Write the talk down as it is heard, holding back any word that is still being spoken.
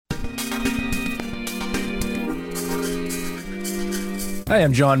Hi,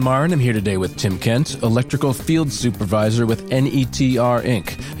 I'm John Marn. I'm here today with Tim Kent, Electrical Field Supervisor with N.E.T.R.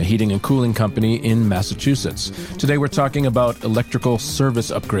 Inc., a heating and cooling company in Massachusetts. Today we're talking about electrical service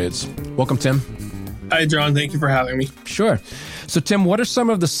upgrades. Welcome, Tim. Hi, John. Thank you for having me. Sure. So, Tim, what are some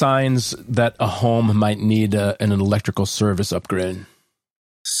of the signs that a home might need an electrical service upgrade?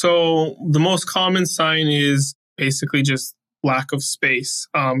 So the most common sign is basically just lack of space.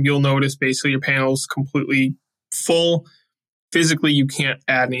 You'll notice basically your panel's completely full. Physically, you can't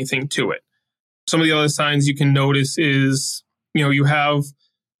add anything to it. Some of the other signs you can notice is, you have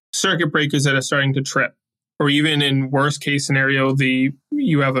circuit breakers that are starting to trip, or even in worst case scenario,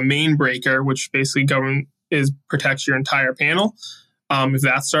 you have a main breaker, which basically protects your entire panel. If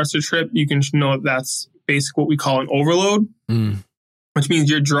that starts to trip, you can know that's basically what we call an overload, which means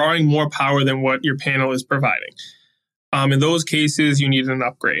you're drawing more power than what your panel is providing. In those cases, you need an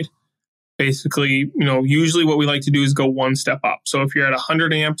upgrade. Basically, usually what we like to do is go one step up. So if you're at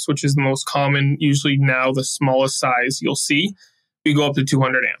 100 amps, which is the most common, usually now the smallest size you'll see, we go up to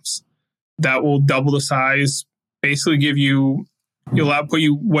 200 amps. That will double the size, basically you'll output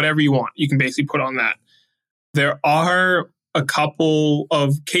you whatever you want. You can basically put on that. There are a couple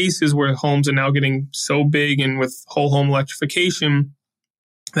of cases where homes are now getting so big and with whole home electrification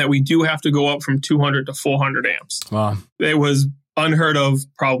that we do have to go up from 200 to 400 amps. Wow. It was unheard of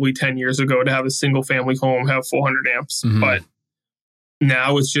probably 10 years ago to have a single family home have 400 amps. Mm-hmm. But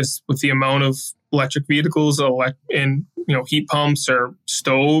now it's just with the amount of electric vehicles and heat pumps or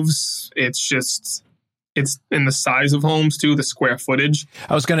stoves, it's in the size of homes too, the square footage.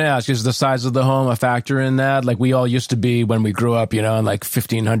 I was going to ask, is the size of the home a factor in that? Like we all used to be when we grew up, in like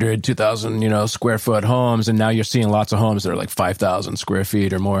 1,500, 2,000, square foot homes. And now you're seeing lots of homes that are like 5,000 square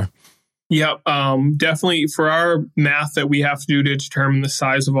feet or more. Yeah, definitely for our math that we have to do to determine the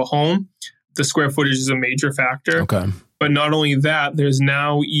size of a home, the square footage is a major factor. Okay. But not only that, there's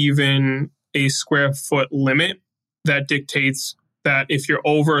now even a square foot limit that dictates that if you're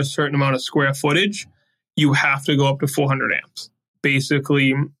over a certain amount of square footage, you have to go up to 400 amps.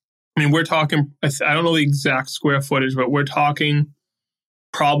 Basically, we're talking, I don't know the exact square footage, but we're talking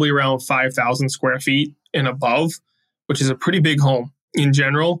probably around 5,000 square feet and above, which is a pretty big home in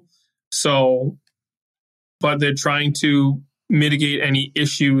general. So, but they're trying to mitigate any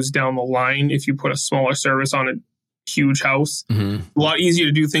issues down the line if you put a smaller service on a huge house. Mm-hmm. A lot easier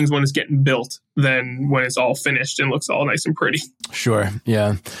to do things when it's getting built than when it's all finished and looks all nice and pretty. Sure.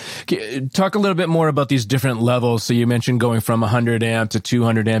 Yeah. Talk a little bit more about these different levels. So you mentioned going from 100 amp to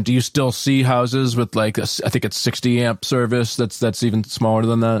 200 amp. Do you still see houses with I think it's 60 amp service that's even smaller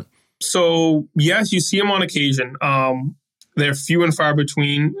than that? So yes, you see them on occasion. They're few and far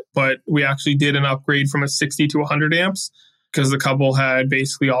between, but we actually did an upgrade from a 60 to 100 amps because the couple had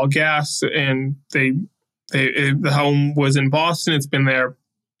basically all gas and the home was in Boston. It's been there,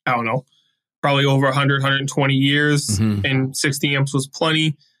 I don't know, probably over 100, 120 years, mm-hmm. and 60 amps was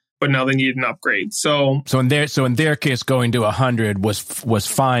plenty, but now they needed an upgrade. So in their case, going to 100 was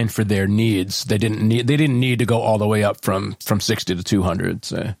fine for their needs. They didn't need to go all the way up from 60 to 200.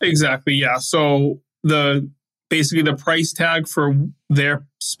 So. Exactly, yeah. So basically the price tag for their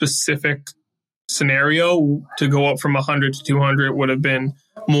specific scenario to go up from 100 to 200 would have been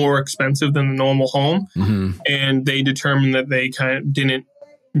more expensive than the normal home. Mm-hmm. And they determined that they kind of didn't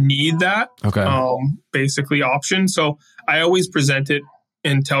need that basically option. So I always present it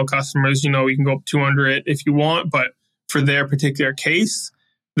and tell customers, you can go up 200 if you want, but for their particular case,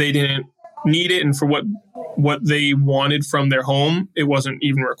 they didn't need it. And for what they wanted from their home, it wasn't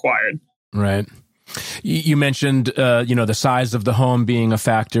even required. Right. You mentioned, the size of the home being a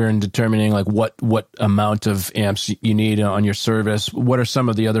factor in determining what amount of amps you need on your service. What are some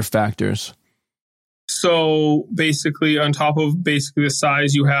of the other factors? So basically, on top of basically the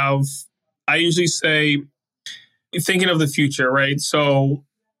size you have, I usually say, thinking of the future, right? So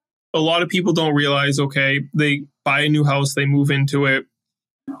a lot of people don't realize, they buy a new house, they move into it.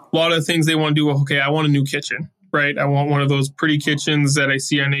 A lot of things they want to do, I want a new kitchen, right? I want one of those pretty kitchens that I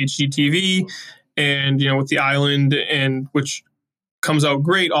see on HGTV. And, with the island, and which comes out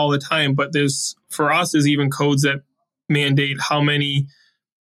great all the time. But there's even codes that mandate how many,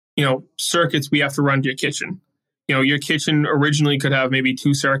 circuits we have to run to your kitchen. Your kitchen originally could have maybe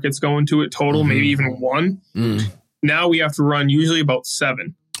 2 circuits going to it total, mm-hmm. maybe even 1. Mm. Now we have to run usually about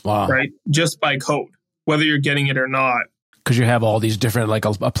 7, wow. Right? Just by code, whether you're getting it or not. Because you have all these different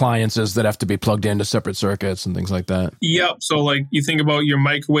appliances that have to be plugged into separate circuits and things like that. Yep. So you think about your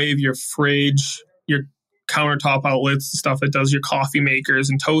microwave, your fridge, your countertop outlets, the stuff that does your coffee makers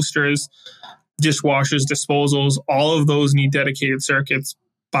and toasters, dishwashers, disposals, all of those need dedicated circuits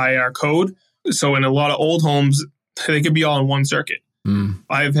by our code. So in a lot of old homes, they could be all in one circuit.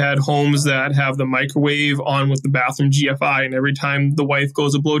 I've had homes that have the microwave on with the bathroom GFI, and every time the wife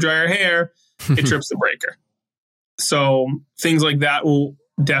goes to blow dry her hair, it trips the breaker. So things like that will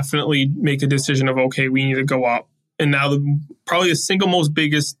definitely make a decision of, okay, we need to go up. And now probably the single most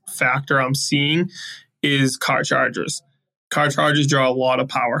biggest factor I'm seeing is car chargers. Car chargers draw a lot of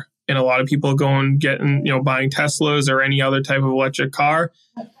power, and a lot of people go and buying Teslas or any other type of electric car,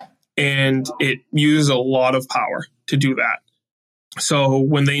 and it uses a lot of power to do that. So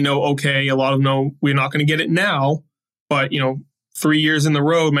when they know, okay, a lot of them know we're not going to get it now, but 3 years in the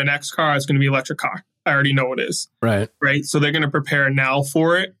road, my next car is going to be an electric car. I already know it is. Right. So they're going to prepare now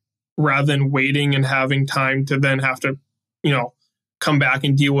for it rather than waiting and having time to then have to, come back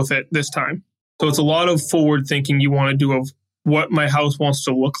and deal with it this time. So it's a lot of forward thinking you want to do of what my house wants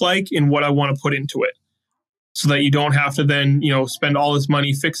to look like and what I want to put into it, so that you don't have to then, spend all this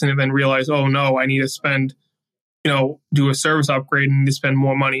money fixing it, then realize, oh no, I need to spend, do a service upgrade and need to spend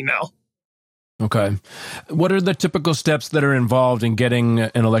more money now. Okay. What are the typical steps that are involved in getting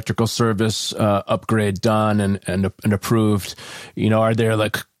an electrical service upgrade done and approved? Are there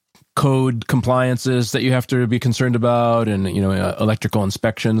like code compliances that you have to be concerned about, and electrical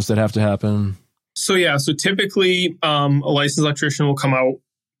inspections that have to happen? So typically a licensed electrician will come out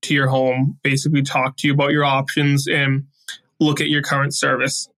to your home, basically talk to you about your options and look at your current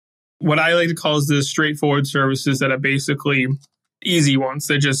service. What I like to call is the straightforward services that are basically easy ones.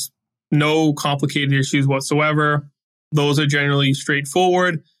 They're just no complicated issues whatsoever. Those are generally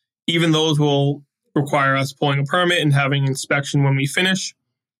straightforward. Even those will require us pulling a permit and having inspection when we finish.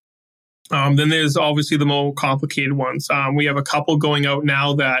 Then there's obviously the more complicated ones. We have a couple going out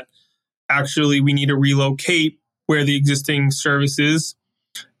now that actually we need to relocate where the existing service is,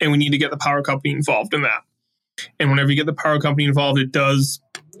 and we need to get the power company involved in that. And whenever you get the power company involved, it does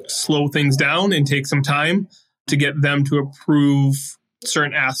slow things down and take some time to get them to approve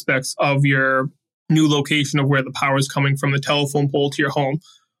certain aspects of your new location of where the power is coming from the telephone pole to your home.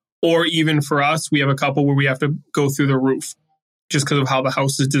 Or even for us, we have a couple where we have to go through the roof just because of how the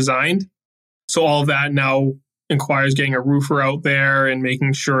house is designed. So all of that now requires getting a roofer out there and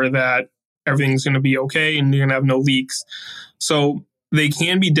making sure that everything's going to be okay and you're going to have no leaks. So they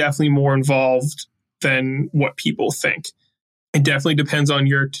can be definitely more involved than what people think. It definitely depends on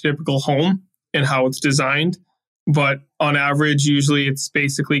your typical home and how it's designed. But on average, usually it's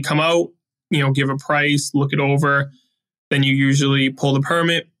basically come out, give a price, look it over. Then you usually pull the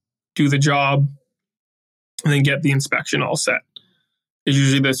permit, do the job, and then get the inspection all set. It's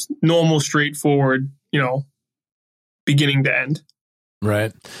usually this normal, straightforward, beginning to end.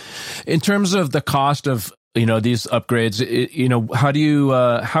 Right. In terms of the cost of these upgrades,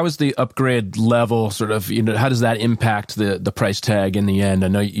 how is the upgrade level sort of, how does that impact the price tag in the end? I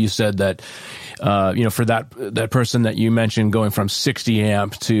know you said that, for that person that you mentioned going from 60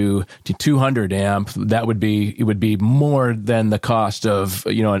 amp to 200 amp, it would be more than the cost of,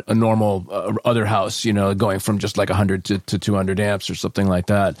 a normal other house, going from just like 100 to 200 amps or something like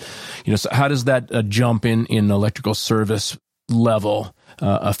that. So how does that jump in electrical service level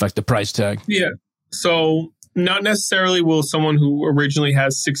affect the price tag? Yeah. So not necessarily will someone who originally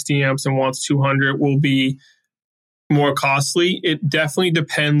has 60 amps and wants 200 will be more costly. It definitely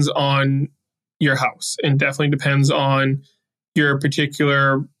depends on your house and definitely depends on your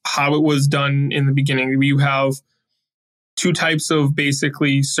particular, how it was done in the beginning. You have two types of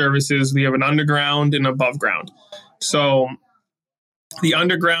basically services. We have an underground and above ground. So the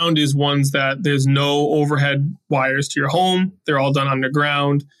underground is ones that there's no overhead wires to your home. They're all done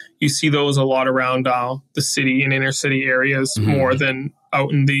underground. You see those a lot around the city and inner city areas more than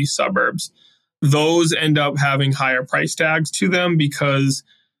out in the suburbs. Those end up having higher price tags to them because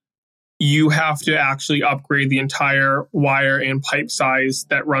you have to actually upgrade the entire wire and pipe size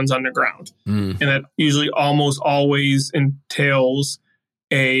that runs underground. And that usually almost always entails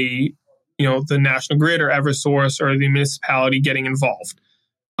the National Grid or Eversource or the municipality getting involved.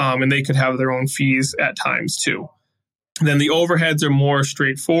 And they could have their own fees at times too. Then the overheads are more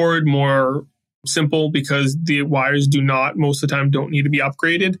straightforward, more simple because the wires most of the time don't need to be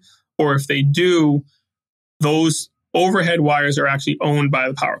upgraded. Or if they do, those overhead wires are actually owned by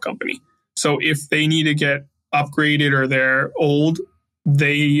the power company. So if they need to get upgraded or they're old,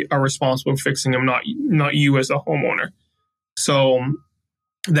 they are responsible for fixing them, not you as a homeowner. So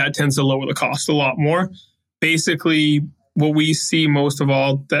that tends to lower the cost a lot more. Basically, what we see most of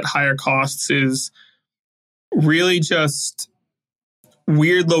all that higher costs is really just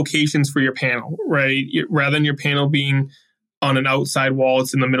weird locations for your panel, right? Rather than your panel being on an outside wall,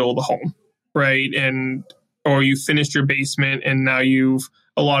 it's in the middle of the home, right? Or you finished your basement and now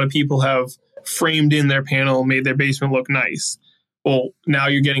a lot of people have framed in their panel, made their basement look nice. Well, now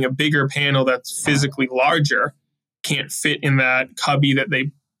you're getting a bigger panel that's physically larger, can't fit in that cubby that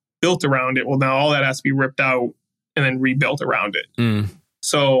they built around it. Well, now all that has to be ripped out and then rebuilt around it.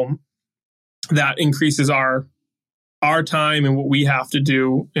 So that increases our time and what we have to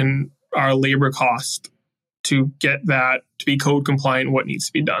do and our labor cost to get that to be code compliant, what needs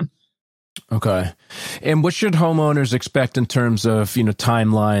to be done. Okay. And what should homeowners expect in terms of,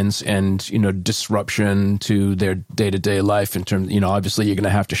 timelines and, disruption to their day-to-day life in terms, obviously you're going to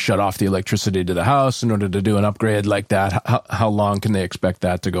have to shut off the electricity to the house in order to do an upgrade like that. How long can they expect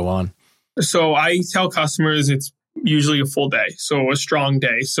that to go on? So I tell customers it's usually a full day. So a strong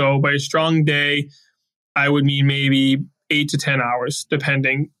day. So by a strong day, I would mean maybe 8 to 10 hours,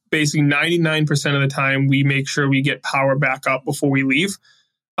 depending. Basically 99% of the time, we make sure we get power back up before we leave.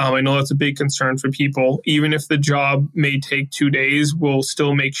 I know that's a big concern for people. Even if the job may take 2 days, we'll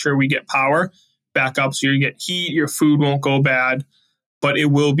still make sure we get power back up. So you get heat, your food won't go bad, but it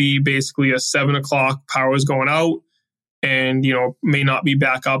will be basically a 7 o'clock power is going out and, may not be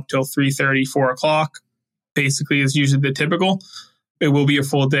back up till 3:30, 4 o'clock. Basically is usually the typical. It will be a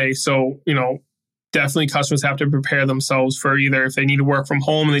full day. So, definitely customers have to prepare themselves for either if they need to work from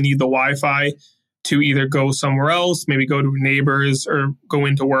home and they need the Wi-Fi to either go somewhere else, maybe go to neighbors or go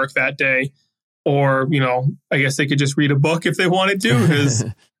into work that day. Or, I guess they could just read a book if they wanted to, because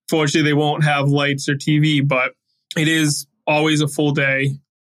fortunately they won't have lights or TV, but it is always a full day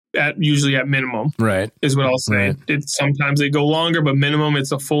usually at minimum. Right. Is what I'll say. Right. Sometimes they go longer, but minimum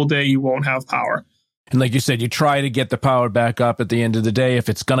it's a full day. You won't have power. And like you said, you try to get the power back up at the end of the day. If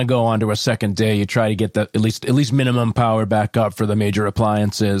it's going to go on to a second day, you try to get the at least minimum power back up for the major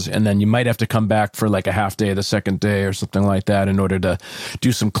appliances. And then you might have to come back for like a half day the second day or something like that in order to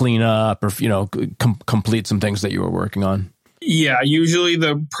do some cleanup or, complete some things that you were working on. Yeah, usually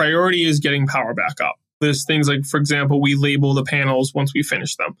the priority is getting power back up. There's things like, for example, we label the panels once we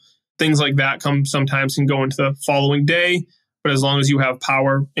finish them. Things like that sometimes can go into the following day. But as long as you have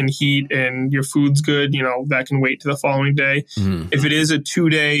power and heat and your food's good, that can wait to the following day. Mm-hmm. If it is a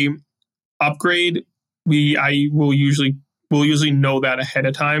 2-day upgrade, we'll usually know that ahead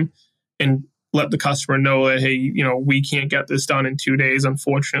of time and let the customer know that, hey, we can't get this done in 2 days.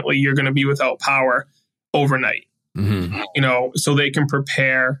 Unfortunately, you're going to be without power overnight. Mm-hmm. So they can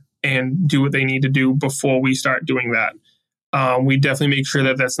prepare and do what they need to do before we start doing that. We definitely make sure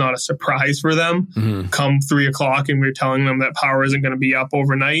that that's not a surprise for them. Mm-hmm. Come 3 o'clock and we're telling them that power isn't going to be up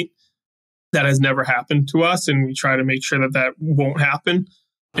overnight. That has never happened to us. And we try to make sure that that won't happen.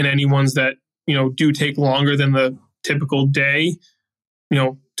 And any ones that, do take longer than the typical day,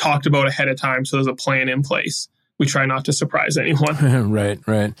 talked about ahead of time. So there's a plan in place. We try not to surprise anyone.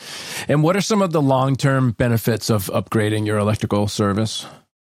 Right. And what are some of the long-term benefits of upgrading your electrical service?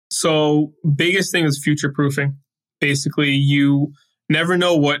 So biggest thing is future-proofing. Basically, you never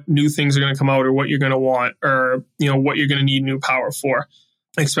know what new things are going to come out or what you're going to want or, what you're going to need new power for,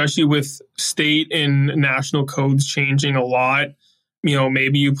 especially with state and national codes changing a lot.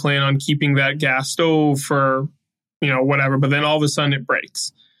 Maybe you plan on keeping that gas stove for, whatever, but then all of a sudden it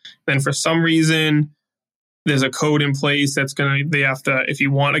breaks. Then for some reason, there's a code in place that's if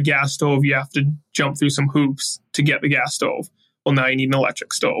you want a gas stove, you have to jump through some hoops to get the gas stove. Well, now you need an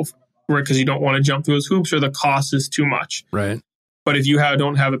electric stove. Because you don't want to jump through those hoops or the cost is too much. Right. But if you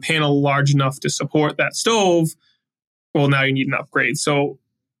don't have a panel large enough to support that stove, well, now you need an upgrade. So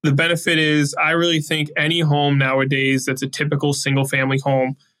the benefit is I really think any home nowadays that's a typical single family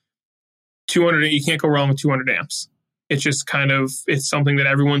home, you can't go wrong with 200 amps. It's just it's something that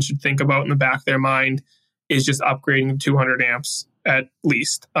everyone should think about in the back of their mind is just upgrading to 200 amps at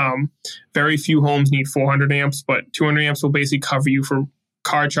least. Very few homes need 400 amps, but 200 amps will basically cover you for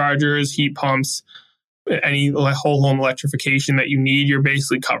car chargers, heat pumps, any whole home electrification that you need, you're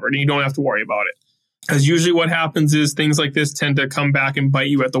basically covered and you don't have to worry about it. Because usually what happens is things like this tend to come back and bite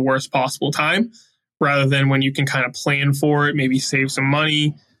you at the worst possible time, rather than when you can kind of plan for it, maybe save some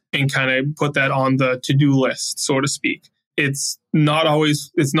money and kind of put that on the to-do list, so to speak. It's not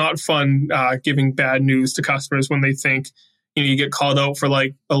fun giving bad news to customers when they think, you get called out for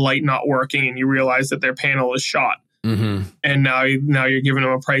like a light not working and you realize that their panel is shot. Mm-hmm. And now you're giving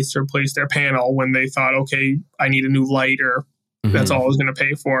them a price to replace their panel when they thought, okay, I need a new light or that's all I was going to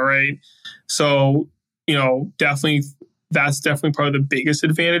pay for, right? So, that's definitely probably the biggest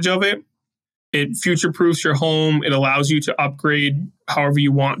advantage of it. It future-proofs your home. It allows you to upgrade however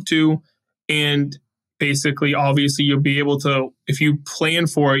you want to. And basically, obviously, you'll be able to, if you plan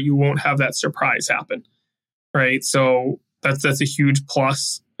for it, you won't have that surprise happen, right? So that's a huge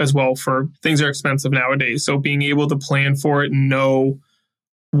plus as well for things are expensive nowadays. So being able to plan for it and know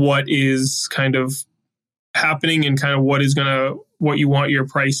what is happening and kind of what you want your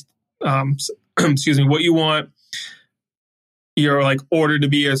price, what you want your like order to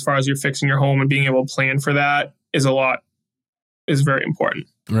be as far as you're fixing your home, and being able to plan for that is very important.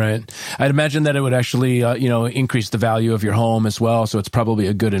 Right. I'd imagine that it would actually, increase the value of your home as well. So it's probably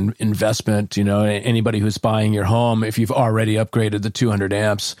a good investment. Anybody who's buying your home, if you've already upgraded the 200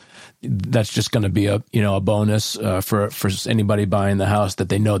 amps, that's just going to be a bonus for anybody buying the house, that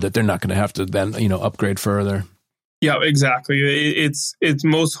they know that they're not going to have to then, upgrade further. Yeah, exactly. It's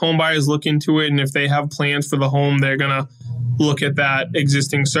most home buyers look into it, and if they have plans for the home, they're going to look at that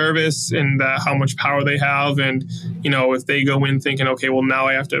existing service and how much power they have. And, if they go in thinking, okay, well, now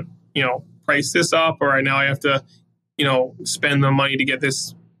I have to, price this up, or now I have to, spend the money to get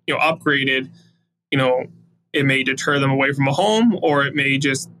this, upgraded, it may deter them away from a home, or it may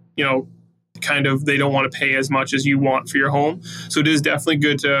just, they don't want to pay as much as you want for your home. So it is definitely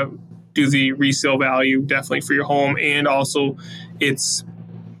good to do the resale value definitely for your home. And also it's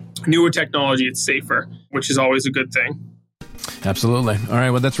newer technology, it's safer, which is always a good thing. Absolutely. All right.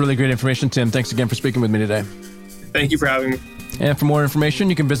 Well, that's really great information, Tim. Thanks again for speaking with me today. Thank you for having me. And for more information,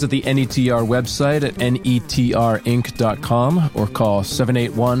 you can visit the N.E.T.R website at netrainc.com or call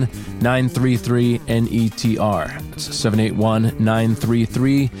 781-933-NETR. That's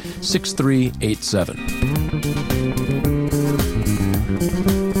 781-933-6387.